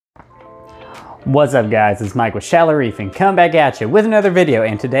What's up guys, it's Mike with Shallow Reefing, come back at you with another video,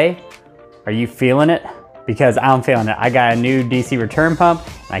 and today, are you feeling it? Because I'm feeling it. I got a new DC return pump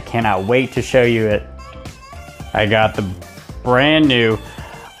and I cannot wait to show you it. I got the brand new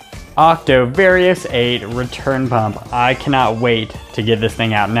Varios 8 return pump. I cannot wait to get this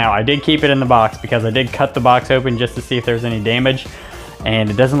thing out. Now I did keep it in the box because I did cut the box open just to see if there's any damage,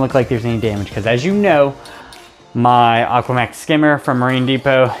 and it doesn't look like there's any damage because, as you know, my Aquamax skimmer from Marine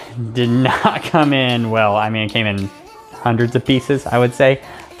Depot did not come in well. I mean, it came in hundreds of pieces, I would say,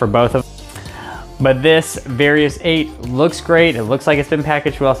 for both of them. But this Varios 8 looks great. It looks like it's been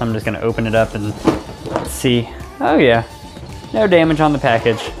packaged well, so I'm just gonna open it up and see. Oh yeah, no damage on the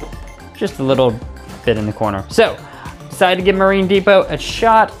package. Just a little bit in the corner. So, decided to give Marine Depot a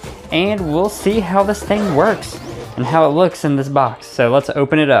shot, and we'll see how this thing works and how it looks in this box. So let's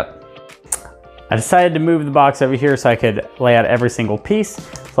open it up. I decided to move the box over here so I could lay out every single piece.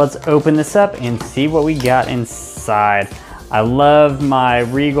 So let's open this up and see what we got inside. I love my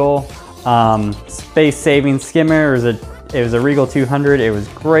Regal space-saving skimmer. It was a Regal 200. It was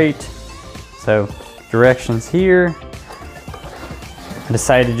great. So directions here. I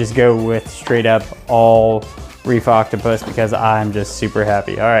decided to just go with straight up all Reef Octopus because I'm just super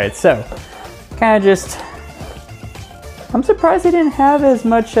happy. All right, so kind of just, I'm surprised they didn't have as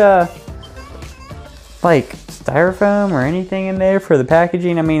much like styrofoam or anything in there for the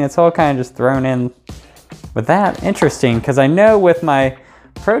packaging. I mean, it's all kind of just thrown in with that. Interesting, because I know with my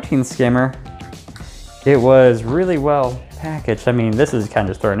protein skimmer, it was really well packaged. I mean, this is kind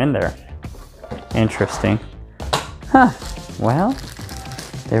of just thrown in there. Interesting. Huh, well,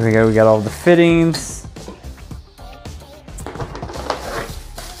 there we go. We got all the fittings.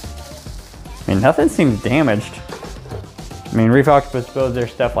 I mean, nothing seems damaged. I mean, Reef Octopus builds their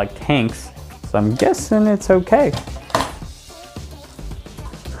stuff like tanks, so I'm guessing it's okay.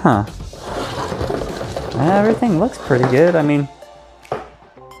 Huh. Everything looks pretty good. I mean, a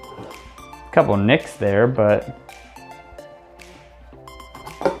couple nicks there, but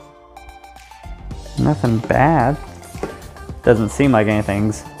nothing bad. Doesn't seem like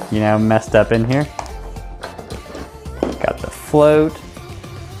anything's, you know, messed up in here. Got the float.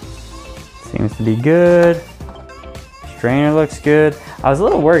 Seems to be good. Strainer looks good. I was a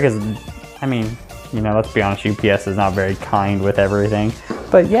little worried because, I mean, you know, let's be honest, UPS is not very kind with everything.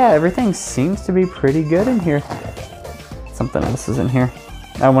 But yeah, everything seems to be pretty good in here. Something else is in here.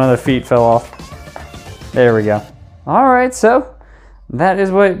 Oh, one of the feet fell off. There we go. All right, so that is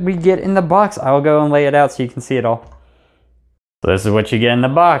what we get in the box. I will go and lay it out so you can see it all. So this is what you get in the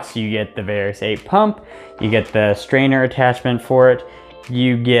box. You get the Varios 8 pump. You get the strainer attachment for it.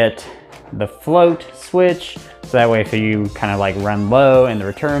 You get the float switch, so that way if you kind of like run low in the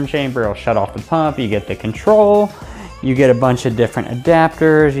return chamber, it'll shut off the pump. You get the control. You get a bunch of different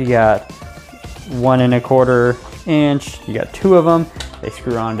adapters. You got 1 1/4 inch. You got 2 of them. They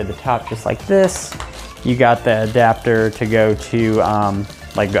screw onto the top just like this. You got the adapter to go to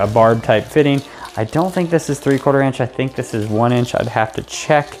like a barb type fitting. I don't think this is 3/4 inch. I think this is 1 inch. I'd have to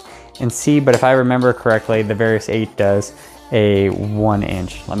check and see, but if I remember correctly, the Varios 8 does a 1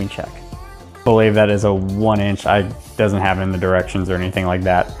 inch. Let me check. I believe that is a 1 inch. I doesn't have it in the directions or anything like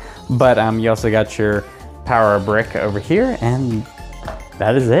that. But you also got your power brick over here, and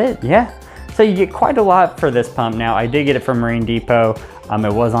that is it. Yeah. So you get quite a lot for this pump. Now I did get it from Marine Depot.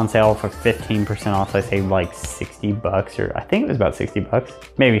 It was on sale for 15% off. So I saved like 60 bucks, or I think it was about 60 bucks,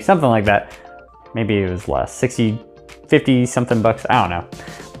 maybe something like that. Maybe it was less, 60, 50 something bucks. I don't know.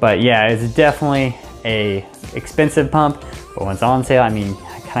 But yeah, it's definitely a expensive pump, but when it's on sale, I mean,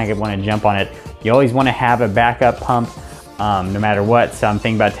 kind of want to jump on it. You always want to have a backup pump no matter what. So I'm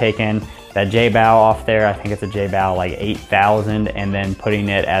thinking about taking that jebao off there. I think it's a jebao like 8,000, and then putting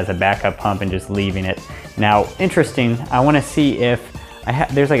it as a backup pump and just leaving it. Now, interesting, I want to see if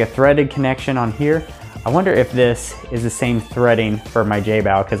there's like a threaded connection on here. I wonder if this is the same threading for my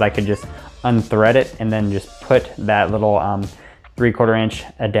jebao, because I could just unthread it and then just put that little 3/4 inch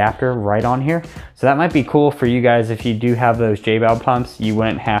adapter right on here. So that might be cool for you guys. If you do have those jebao pumps, you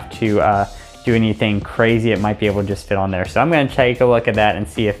wouldn't have to do anything crazy. It might be able to just fit on there. So I'm going to take a look at that and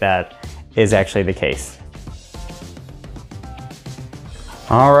see if that is actually the case.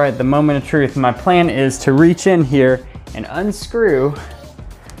 All right, the moment of truth. My plan is to reach in here and unscrew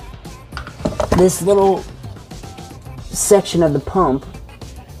this little section of the pump.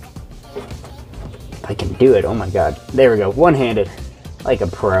 If I can do it, oh my God. There we go, one-handed, like a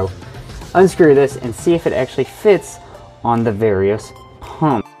pro. Unscrew this and see if it actually fits on the Varios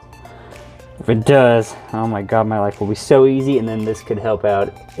pump. If it does, oh my God, my life will be so easy, and then this could help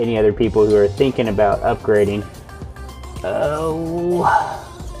out any other people who are thinking about upgrading. Oh.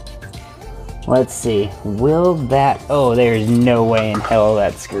 Let's see, will that, oh, there's no way in hell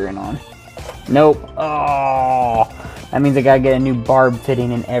that's screwing on. Nope, oh, that means I gotta get a new barb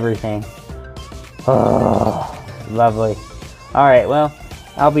fitting and everything. Oh, lovely. All right, well,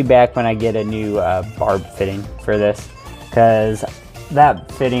 I'll be back when I get a new barb fitting for this, because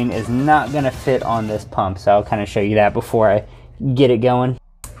that fitting is not gonna fit on this pump, so I'll kind of show you that before I get it going.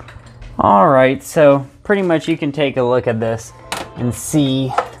 All right, so pretty much you can take a look at this and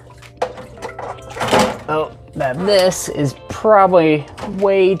see that this is probably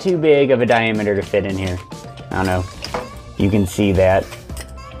way too big of a diameter to fit in here. I don't know if you can see that,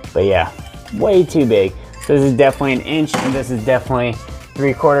 but yeah, way too big. So this is definitely an inch, and this is definitely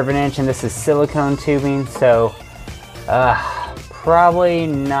 3/4 of an inch, and this is silicone tubing, so probably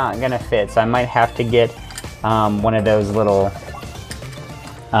not gonna fit. So I might have to get one of those little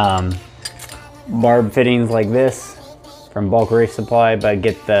barb fittings like this from Bulk Reef Supply, but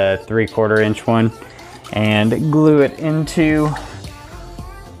get the 3/4 inch one and glue it into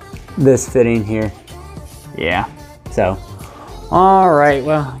this fitting here. Yeah, so all right,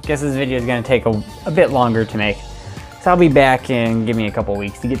 well, I guess this video is going to take a bit longer to make, so I'll be back and give me a couple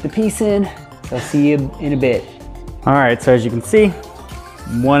weeks to get the piece in. So I'll see you in a bit. All right, so as you can see,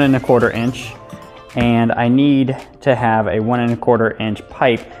 1 1/4 inch, and I need to have a 1 1/4 inch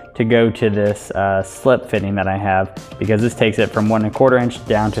pipe to go to this slip fitting that I have, because this takes it from 1 1/4 inch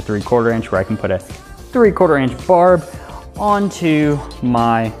down to 3/4 inch, where I can put a 3/4 inch barb onto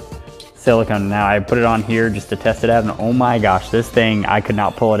my silicone. Now I put it on here just to test it out, and oh my gosh, this thing, I could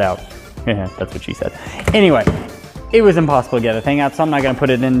not pull it out. That's what she said. Anyway, it was impossible to get the thing out, so I'm not gonna put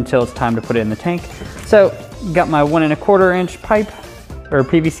it in until it's time to put it in the tank. So got my 1 1/4 inch pipe, or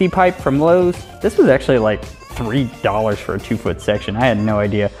PVC pipe from Lowe's. This was actually like $3 for a 2-foot section. I had no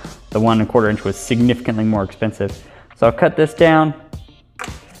idea the 1 1/4 inch was significantly more expensive. So I'll cut this down,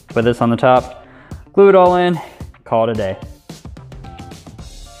 put this on the top, glue it all in, call it a day.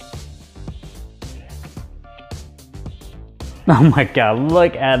 Oh my God,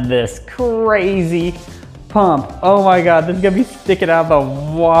 look at this crazy pump. Oh my God, this is gonna be sticking out of the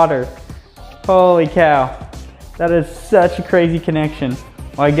water. Holy cow. That is such a crazy connection.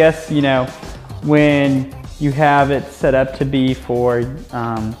 Well, I guess, you know, when you have it set up to be for,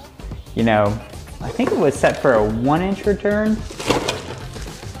 you know, I think it was set for a 1 inch return.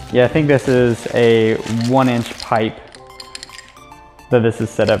 Yeah, I think this is a 1 inch pipe that this is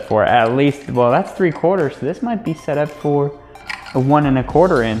set up for. At least, well, that's 3/4, so this might be set up for a 1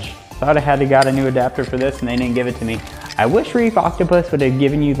 1/4 inch. So I'd have had to got a new adapter for this, and they didn't give it to me. I wish Reef Octopus would have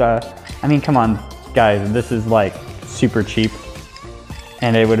given you the, I mean, come on, guys, this is like super cheap.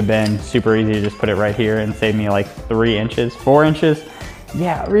 And it would have been super easy to just put it right here and save me like 3 inches, 4 inches.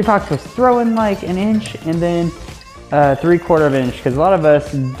 Yeah, Reef Octopus, throw in like an inch and then 3/4 of an inch, because a lot of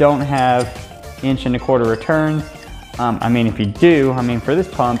us don't have 1 1/4 returns. I mean, if you do, I mean, for this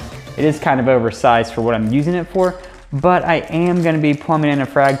pump, it is kind of oversized for what I'm using it for, but I am gonna be plumbing in a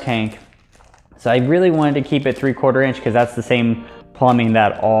frag tank. So I really wanted to keep it 3/4 inch, because that's the same plumbing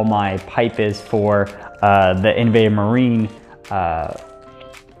that all my pipe is for the Innovative Marine.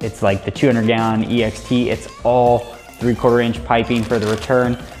 It's like the 200 gallon EXT. It's all 3/4 inch piping for the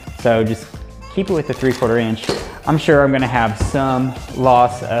return. So just keep it with the 3/4 inch. I'm sure I'm gonna have some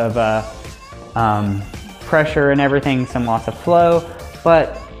loss of pressure and everything, some loss of flow,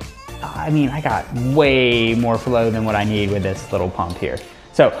 but I mean, I got way more flow than what I need with this little pump here.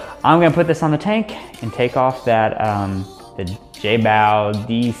 So I'm gonna put this on the tank and take off that, the jebao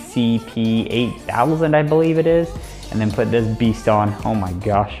DCP 8000, I believe it is, and then put this beast on. Oh my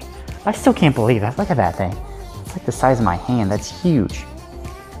gosh. I still can't believe that. Look at that thing. It's like the size of my hand. That's huge.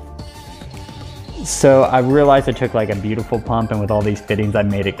 So I realized I took like a beautiful pump, and with all these fittings, I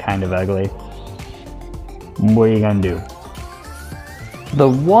made it kind of ugly. What are you gonna do? The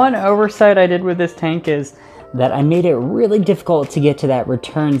one oversight I did with this tank is that I made it really difficult to get to that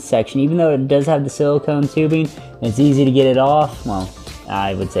return section. Even though it does have the silicone tubing, it's easy to get it off. Well,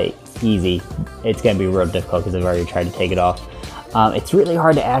 I would say easy. It's gonna be real difficult because I've already tried to take it off. It's really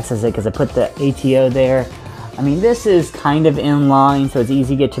hard to access it because I put the ATO there. I mean, this is kind of in line, so it's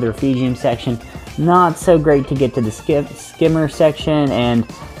easy to get to the refugium section. Not so great to get to the skimmer section, and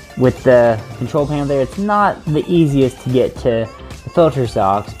with the control panel there, it's not the easiest to get to the filter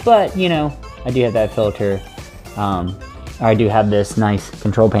socks, but you know, I do have that filter. I do have this nice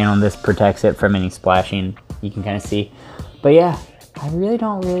control panel, and this protects it from any splashing, you can kind of see. But yeah, I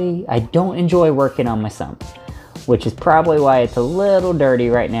don't enjoy working on my sump, which is probably why it's a little dirty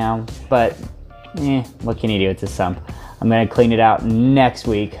right now, but what can you do, it's a sump. I'm gonna clean it out next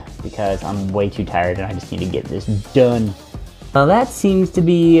week because I'm way too tired and I just need to get this done. Well, that seems to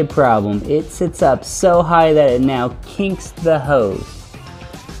be a problem. It sits up so high that it now kinks the hose.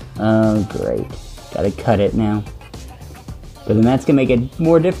 Oh, great. Gotta cut it now. But then that's gonna make it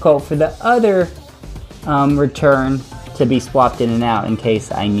more difficult for the other return to be swapped in and out in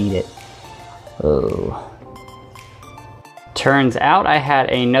case I need it. Oh. Turns out I had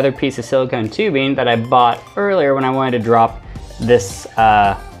another piece of silicone tubing that I bought earlier when I wanted to drop this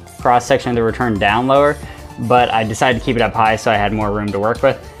cross section of the return down lower, but I decided to keep it up high so I had more room to work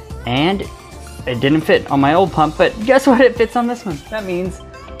with. And it didn't fit on my old pump, but guess what? It fits on this one. That means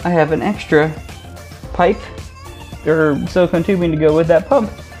I have an extra pipe or silicone tubing to go with that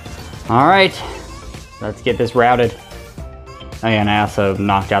pump. All right, let's get this routed. Oh yeah, and I also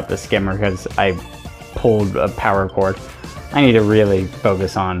knocked out the skimmer because I pulled a power cord. I need to really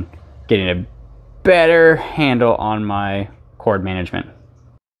focus on getting a better handle on my cord management.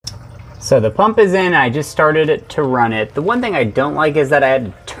 So the pump is in, I just started it to run it. The one thing I don't like is that I had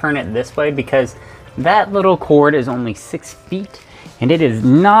to turn it this way because that little cord is only 6 feet and it is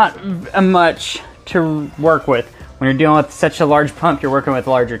not much to work with. When you're dealing with such a large pump, you're working with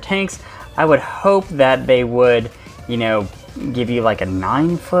larger tanks. I would hope that they would, you know, give you like a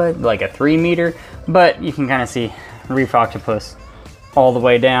 9 foot, like a 3 meter, but you can kind of see Reef Octopus all the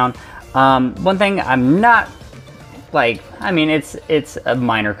way down. One thing I'm not like, I mean, it's a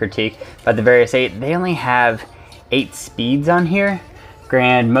minor critique, but the Varios 8, they only have 8 speeds on here.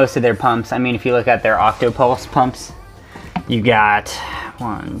 Granted, most of their pumps, I mean, if you look at their Octopus pumps, you got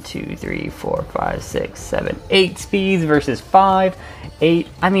 1, 2, 3, 4, 5, 6, 7, 8 speeds versus 5. 8,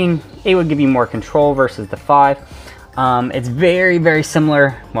 I mean, 8 would give you more control versus the 5. It's very, very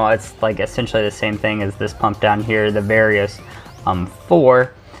similar. Well, it's like essentially the same thing as this pump down here, the Varios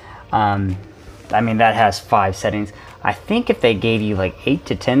 4. I mean, that has 5 settings. I think if they gave you like 8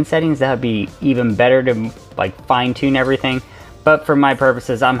 to 10 settings, that would be even better to like fine tune everything. But for my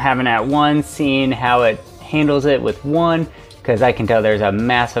purposes, I'm having at 1, seeing how it handles it with 1, because I can tell there's a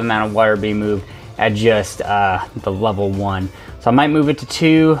massive amount of water being moved at just the level 1. So I might move it to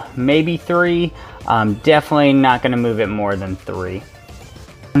 2, maybe 3. Definitely not gonna move it more than 3.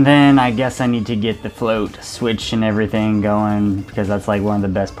 And then I guess I need to get the float switch and everything going because that's like one of the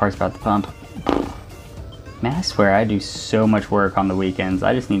best parts about the pump. Man, I swear I do so much work on the weekends.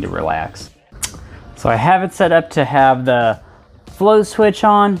 I just need to relax. So I have it set up to have the float switch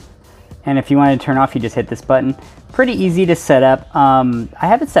on. And if you want to turn off, you just hit this button. Pretty easy to set up. I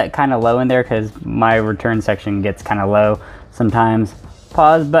have it set kind of low in there because my return section gets kind of low sometimes.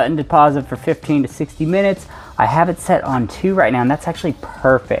 Pause button to pause it for 15 to 60 minutes. I have it set on 2 right now, and that's actually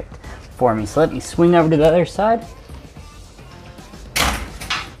perfect for me. So let me swing over to the other side.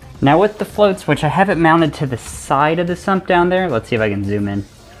 Now with the float switch, I have it mounted to the side of the sump down there. Let's see if I can zoom in.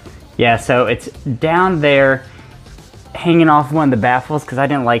 Yeah, so it's down there hanging off one of the baffles because I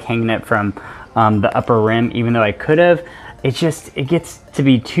didn't like hanging it from the upper rim, even though I could have. It gets to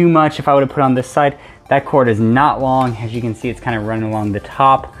be too much if I would have put on this side. That cord is not long. As you can see, it's kind of running along the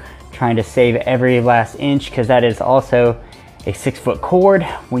top, trying to save every last inch because that is also a 6-foot cord.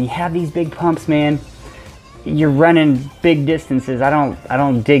 When you have these big pumps, man, you're running big distances. I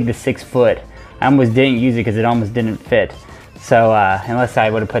don't dig the 6 foot. I almost didn't use it because it almost didn't fit. So unless I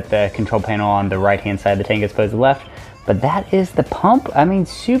would have put the control panel on the right-hand side of the tank as opposed to the left. But that is the pump. I mean,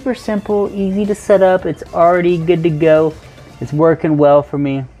 super simple, easy to set up. It's already good to go. It's working well for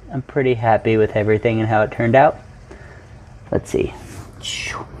me. I'm pretty happy with everything and how it turned out. Let's see.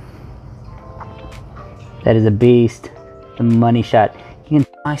 That is a beast. The money shot.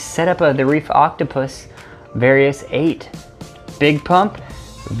 I set up the Reef Octopus Varios 8. Big pump,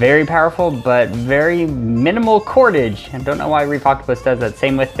 very powerful, but very minimal cordage. I don't know why Reef Octopus does that.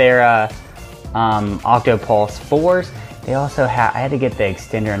 Same with their Octopulse 4s. They also have, I had to get the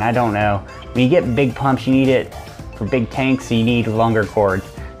extender, and I don't know. When you get big pumps, you need it for big tanks, so you need longer cords.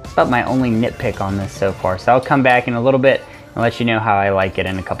 That's about my only nitpick on this so far. So I'll come back in a little bit and let you know how I like it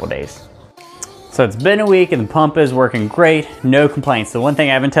in a couple days. So it's been a week and the pump is working great, no complaints. The one thing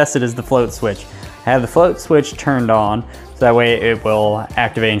I haven't tested is the float switch. I have the float switch turned on, so that way it will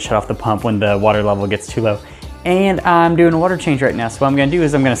activate and shut off the pump when the water level gets too low. And I'm doing a water change right now. So what I'm gonna do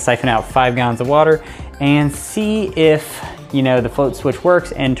is I'm gonna siphon out 5 gallons of water and see if, you know, the float switch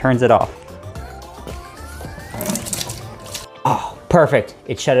works and turns it off. Oh, perfect,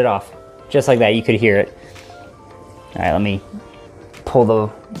 it shut it off. Just like that, you could hear it. All right, let me pull the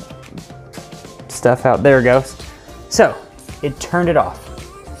stuff out, there it goes. So, it turned it off.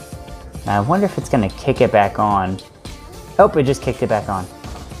 Now I wonder if it's gonna kick it back on. Oh, it just kicked it back on.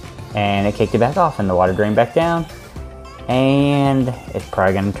 And it kicked it back off and the water drained back down. And it's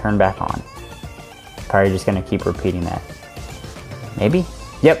probably gonna turn back on. Probably just gonna keep repeating that. Maybe?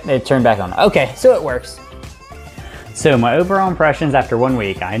 Yep, it turned back on. Okay, so it works. So my overall impressions after 1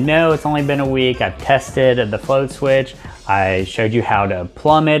 week. I know it's only been a week. I've tested the float switch. I showed you how to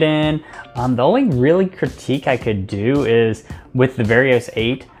plumb it in. The only really critique I could do is with the Varios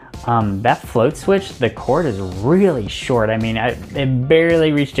 8, that float switch, the cord is really short. I mean, it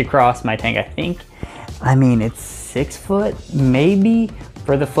barely reached across my tank. I mean, it's 6 foot, maybe,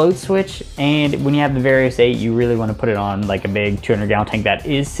 for the float switch. And when you have the Varios 8, you really want to put it on like a big 200-gallon tank that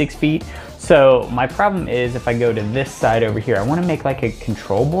is 6 feet. So my problem is if I go to this side over here, I want to make like a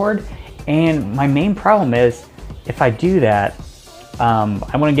control board. And my main problem is if I do that,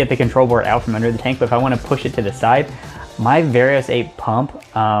 I want to get the control board out from under the tank, but if I want to push it to the side, my Varios 8 pump,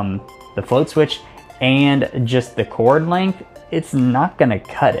 the float switch, and just the cord length, it's not going to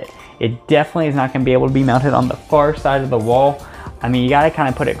cut it. It definitely is not going to be able to be mounted on the far side of the wall. I mean, you got to kind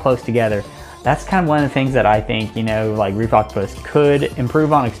of put it close together. That's kind of one of the things that I think, you know, like Reef Octopus could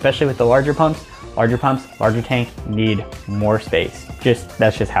improve on, especially with the larger pumps. Larger pumps, larger tank, need more space.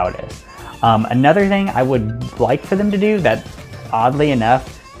 That's just how it is. Another thing I would like for them to do that, oddly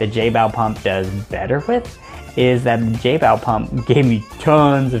enough, the jebao pump does better with, is that the jebao pump gave me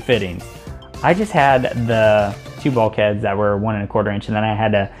tons of fittings. I just had the 2 bulkheads that were 1 1/4 inch, and then I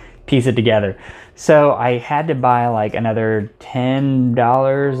had to piece it together. So I had to buy like another $10,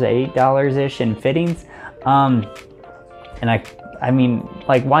 $8-ish in fittings. And I mean,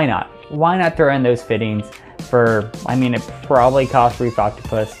 like, why not? Why not throw in those fittings for, I mean, it probably cost Reef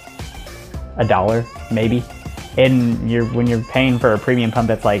Octopus $1, maybe. And when you're paying for a premium pump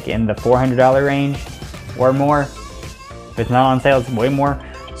that's like in the $400 range or more, if it's not on sale, it's way more.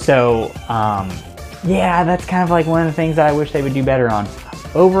 So, yeah, that's kind of like one of the things that I wish they would do better on.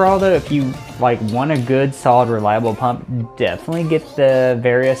 Overall though, if you like want a good, solid, reliable pump, definitely get the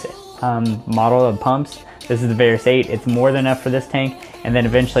Varios model of pumps. This is the Varios 8. It's more than enough for this tank. And then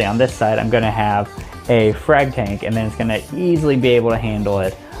eventually on this side, I'm gonna have a frag tank, and then it's gonna easily be able to handle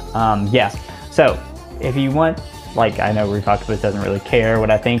it. Yeah, so if you want, like, I know Reef Octopus doesn't really care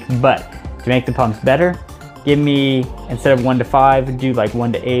what I think, but to make the pumps better, give me, instead of 1 to 5, do like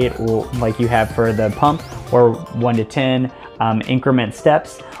 1 to 8, or like you have for the pump, or 1 to 10, increment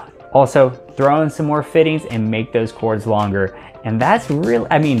steps. Also, throw in some more fittings and make those cords longer. And that's really,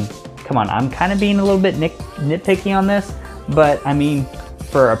 I mean, come on, I'm kind of being a little bit nitpicky on this, but I mean,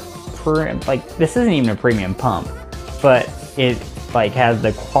 for like, this isn't even a premium pump, but it like has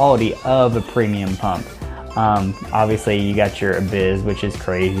the quality of a premium pump. Obviously you got your Abyss, which is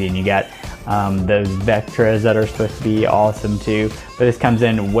crazy, and you got those Vectras that are supposed to be awesome too, but this comes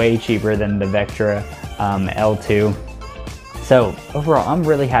in way cheaper than the Vectra L2. So overall, I'm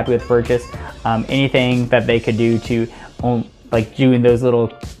really happy with the purchase. Anything that they could do to like doing those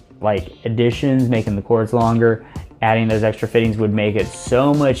little like additions, making the cords longer, adding those extra fittings would make it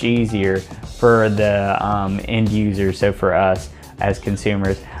so much easier for the end users, so for us as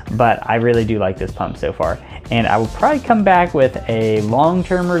consumers. But I really do like this pump so far, and I will probably come back with a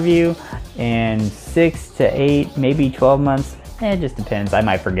long-term review in 6 to 8, maybe 12 months. It just depends. I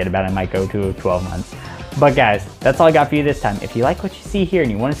might forget about it. I might go to 12 months. But guys, that's all I got for you this time. If you like what you see here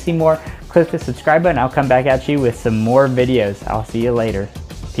and you want to see more, click the subscribe button. I'll come back at you with some more videos. I'll see you later.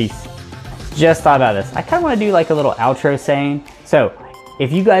 Peace. Just thought about this. I kind of want to do like a little outro saying. So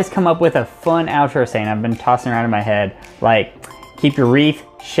if you guys come up with a fun outro saying, I've been tossing around in my head, like keep your reef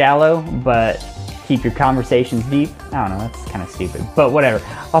shallow, but keep your conversations deep. I don't know, that's kind of stupid, but whatever.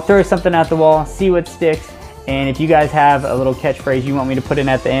 I'll throw something at the wall, see what sticks. And if you guys have a little catchphrase you want me to put in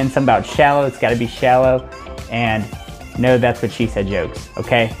at the end, something about shallow, it's got to be shallow. And no, that's what she said jokes,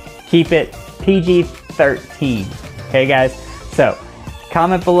 okay? Keep it PG-13, okay guys? So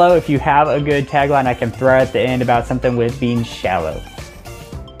comment below if you have a good tagline I can throw at the end about something with being shallow.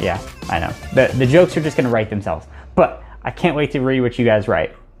 Yeah, I know. The jokes are just going to write themselves. But I can't wait to read what you guys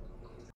write.